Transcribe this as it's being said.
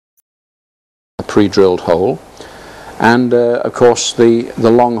pre-drilled hole, and of course the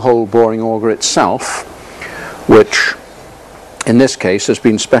long hole boring auger itself, which in this case has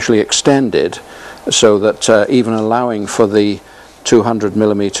been specially extended so that even allowing for the 200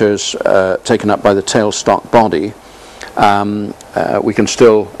 millimeters taken up by the tailstock body, we can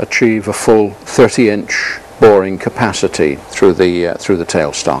still achieve a full 30-inch boring capacity through the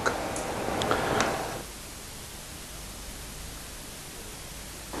tailstock.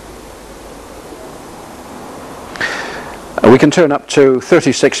 We can turn up to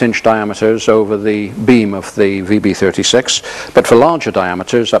 36-inch diameters over the beam of the VB36, but for larger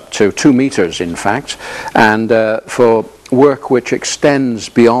diameters up to 2 meters in fact, and for work which extends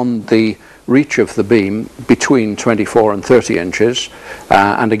beyond the reach of the beam between 24 and 30 inches,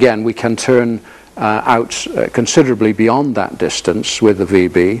 and again we can turn out considerably beyond that distance with the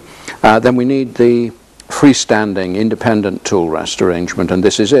VB, then we need the freestanding independent tool rest arrangement, and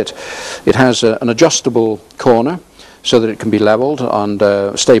this is it. It has an adjustable corner so that it can be leveled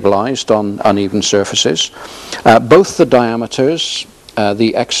and stabilized on uneven surfaces. Both the diameters,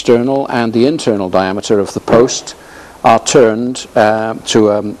 the external and the internal diameter of the post, are turned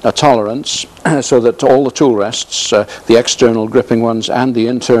to a tolerance so that all the tool rests, the external gripping ones and the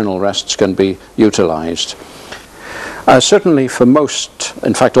internal rests, can be utilized. Certainly for most,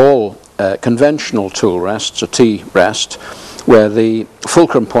 in fact all conventional tool rests, a T-rest, where the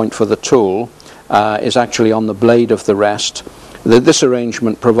fulcrum point for the tool is actually on the blade of the rest, this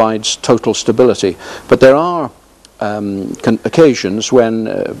arrangement provides total stability. But there are occasions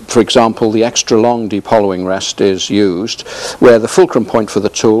when, for example, the extra long deep hollowing rest is used, where the fulcrum point for the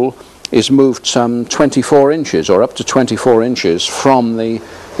tool is moved some 24 inches or up to 24 inches from the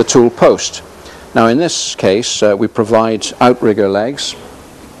tool post. Now in this case we provide outrigger legs,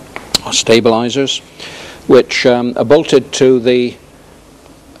 or stabilizers, which are bolted to the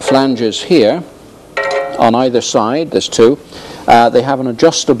flanges here on either side. There's two. They have an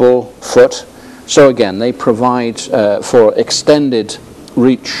adjustable foot, so again they provide for extended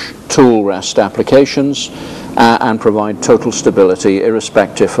reach tool rest applications and provide total stability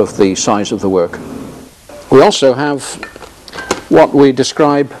irrespective of the size of the work. We also have what we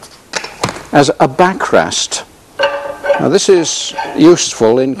describe as a backrest. Now this is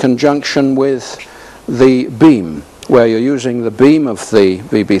useful in conjunction with the beam, where you're using the beam of the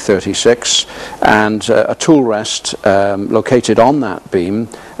VB36 and a tool rest located on that beam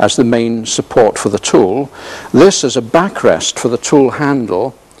as the main support for the tool. This, as a backrest for the tool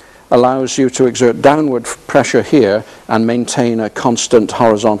handle, allows you to exert downward pressure here and maintain a constant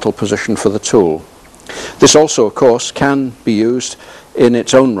horizontal position for the tool. This also, of course, can be used in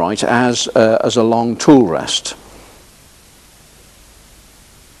its own right as a long tool rest.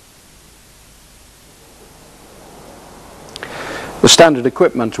 The standard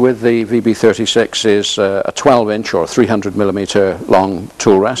equipment with the VB36 is a 12-inch or 300 millimeter long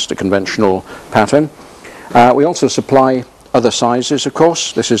tool rest, a conventional pattern. We also supply other sizes, of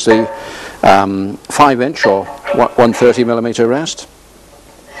course. This is the 5-inch or 130 millimeter rest,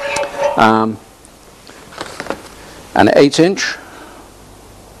 an 8-inch,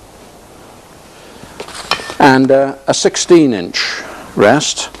 and a 16-inch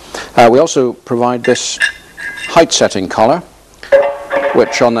rest. We also provide this height setting collar,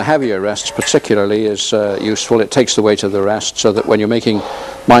 which on the heavier rests particularly is useful. It takes the weight of the rest so that when you're making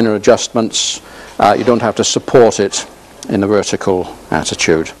minor adjustments you don't have to support it in a vertical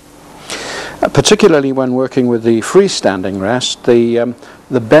attitude. Particularly when working with the freestanding rest, the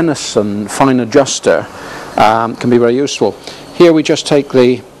Benison fine adjuster can be very useful. Here we just take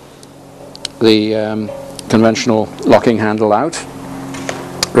the conventional locking handle out,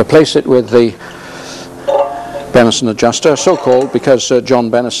 replace it with the Benison adjuster, so called because John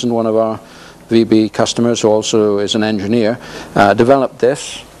Benison, one of our VB customers who also is an engineer, developed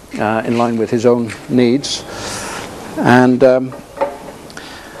this in line with his own needs. And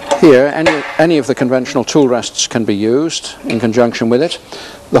here any of the conventional tool rests can be used in conjunction with it.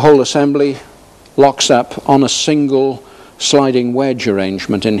 The whole assembly locks up on a single sliding wedge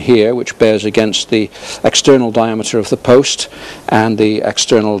arrangement in here, which bears against the external diameter of the post and the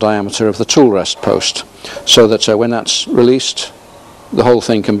external diameter of the tool rest post, so that when that's released the whole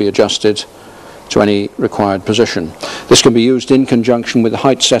thing can be adjusted to any required position. This can be used in conjunction with the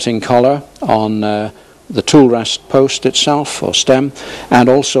height setting collar on the tool rest post itself or stem, and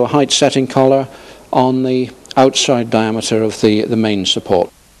also a height setting collar on the outside diameter of the main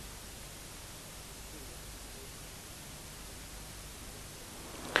support.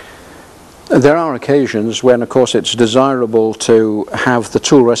 There are occasions when, of course, it's desirable to have the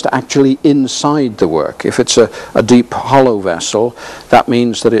tool rest actually inside the work. If it's a deep hollow vessel, that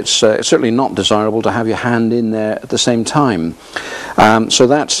means that it's certainly not desirable to have your hand in there at the same time. So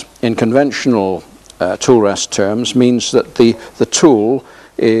that, in conventional tool rest terms, means that the tool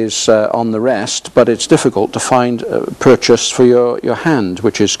is on the rest, but it's difficult to find a purchase for your hand,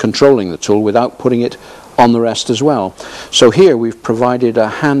 which is controlling the tool, without putting it on the rest as well. So here we've provided a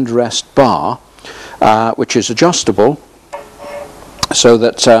hand rest bar which is adjustable so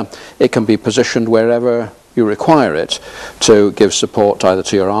that it can be positioned wherever you require it to give support either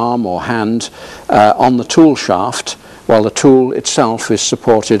to your arm or hand on the tool shaft, while the tool itself is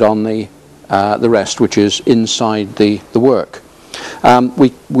supported on the rest, which is inside the work.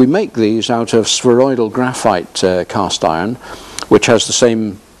 We make these out of spheroidal graphite cast iron, which has the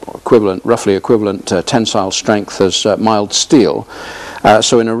same roughly equivalent tensile strength as mild steel.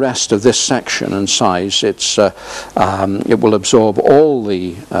 So in a rest of this section and size, it will absorb all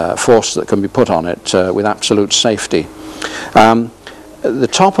the force that can be put on it with absolute safety. The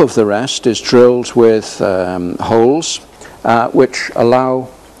top of the rest is drilled with holes which allow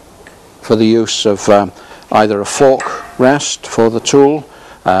for the use of either a fork rest for the tool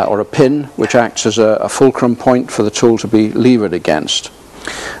or a pin which acts as a fulcrum point for the tool to be levered against.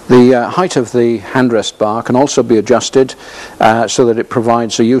 The height of the handrest bar can also be adjusted so that it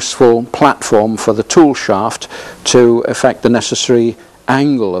provides a useful platform for the tool shaft to effect the necessary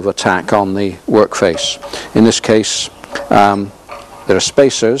angle of attack on the workface. In this case, there are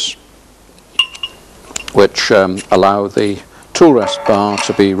spacers which allow the tool rest bar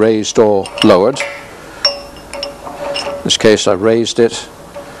to be raised or lowered. In this case, I've raised it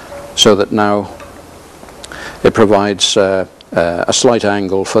so that now it provides a slight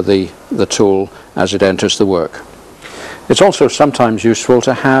angle for the tool as it enters the work. It's also sometimes useful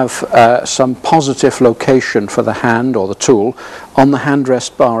to have some positive location for the hand or the tool on the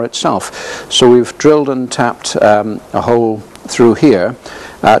handrest bar itself. So we've drilled and tapped a hole through here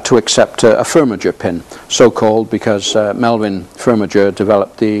to accept a Firmager pin, so called because Melvin Firmager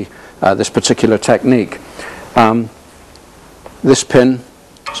developed this particular technique. This pin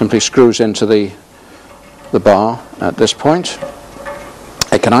simply screws into the bar at this point.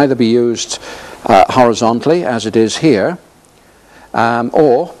 It can either be used horizontally, as it is here,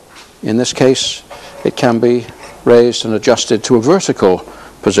 or in this case it can be raised and adjusted to a vertical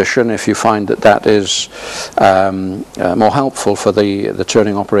position if you find that is more helpful for the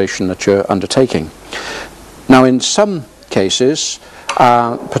turning operation that you're undertaking. Now, in some cases,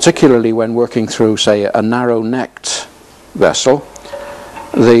 particularly when working through, say, a narrow-necked vessel,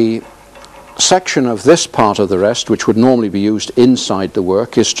 the section of this part of the rest, which would normally be used inside the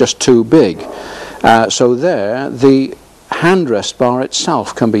work, is just too big. So there, the handrest bar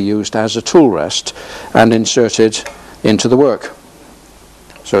itself can be used as a tool rest and inserted into the work.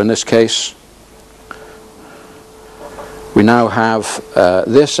 So in this case, we now have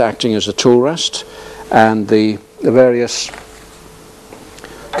this acting as a tool rest, and the various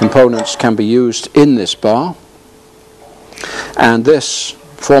components can be used in this bar, and this,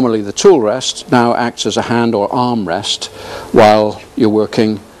 formerly the tool rest, now acts as a hand or arm rest while you're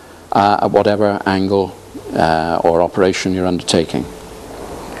working at whatever angle or operation you're undertaking.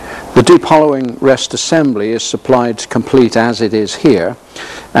 The deep hollowing rest assembly is supplied complete as it is here,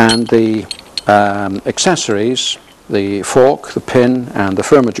 and the accessories, the fork, the pin and the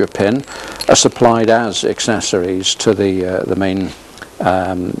Firmager pin, are supplied as accessories to the main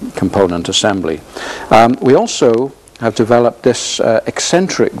component assembly. We also have developed this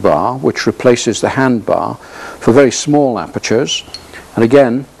eccentric bar which replaces the hand bar for very small apertures, and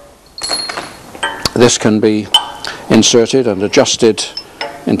again this can be inserted and adjusted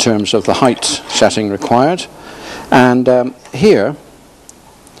in terms of the height setting required. And here,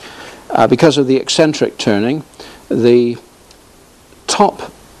 because of the eccentric turning, the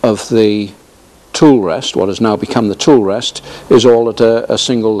top of the tool rest, what has now become the tool rest, is all at a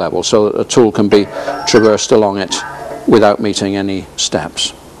single level, so that a tool can be traversed along it without meeting any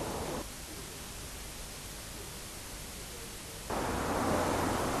steps.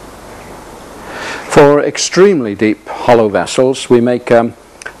 For extremely deep hollow vessels, we make a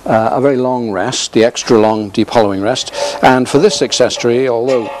very long rest, the extra long deep hollowing rest, and for this accessory,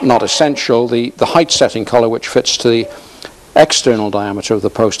 although not essential, the height setting collar which fits to the external diameter of the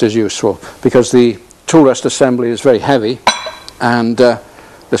post is useful, because the tool rest assembly is very heavy, and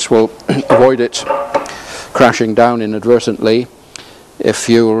this will avoid it crashing down inadvertently if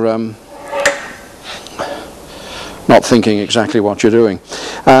you're not thinking exactly what you're doing.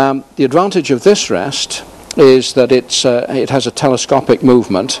 The advantage of this rest is that it has a telescopic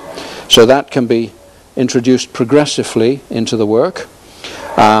movement, so that can be introduced progressively into the work.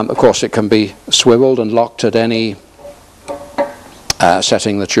 Of course, it can be swiveled and locked at any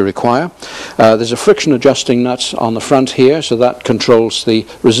setting that you require. There's a friction adjusting nut on the front here, so that controls the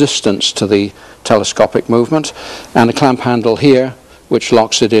resistance to the telescopic movement, and a clamp handle here which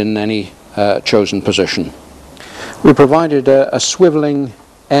locks it in any chosen position. We provided a swiveling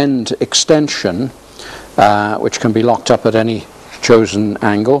end extension which can be locked up at any chosen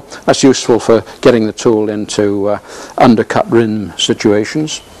angle. That's useful for getting the tool into undercut rim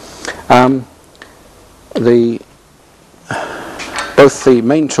situations. Both the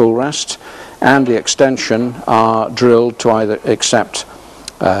main tool rest and the extension are drilled to either accept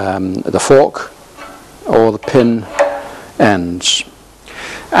the fork or the pin ends.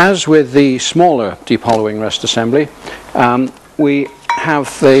 As with the smaller deep hollowing rest assembly, we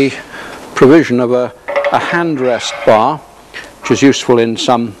have the provision of a hand rest bar, which is useful in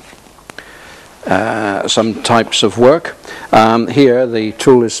some types of work. Here the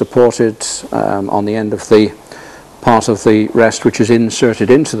tool is supported on the end of the part of the rest which is inserted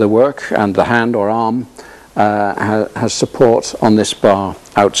into the work, and the hand or arm has support on this bar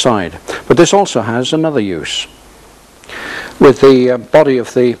outside. But this also has another use. With the body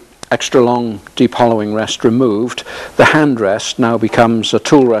of the extra long deep hollowing rest removed, the hand rest now becomes a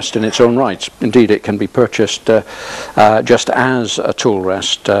tool rest in its own right. Indeed, it can be purchased just as a tool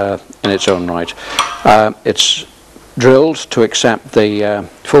rest in its own right. It's drilled to accept the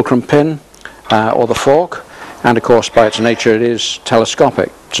fulcrum pin or the fork, and of course by its nature it is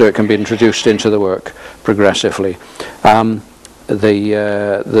telescopic, so it can be introduced into the work progressively.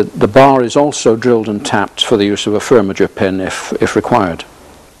 The bar is also drilled and tapped for the use of a firmager pin if required.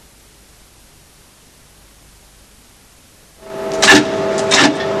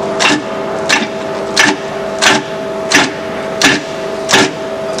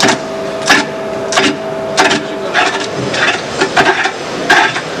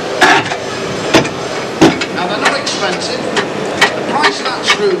 Now they're not expensive. The price of that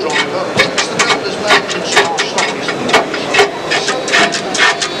screwdriver, since the builders merchants are stockists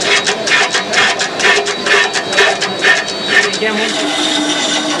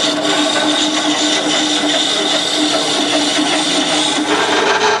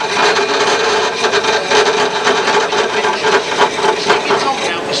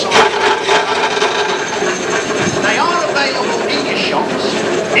and they are available in your shops,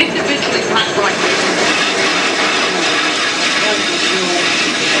 individually packed like this.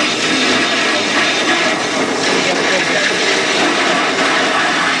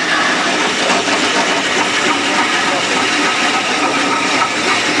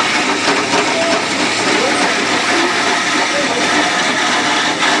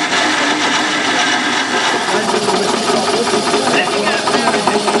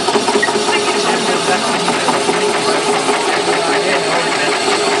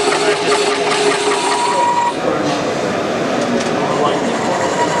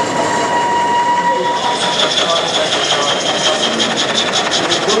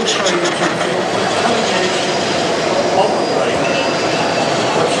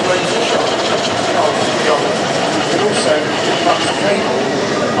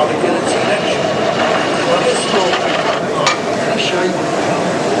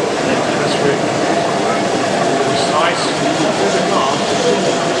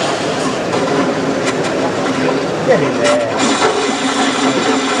 Get in there.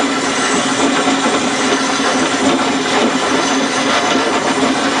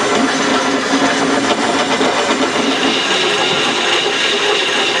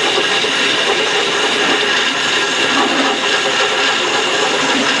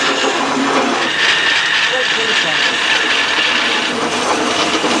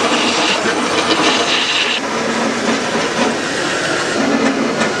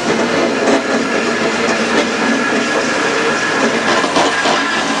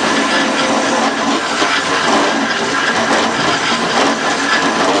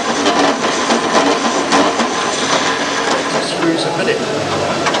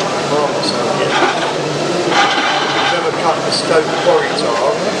 Stone quarry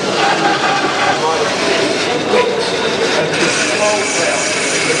tar, might have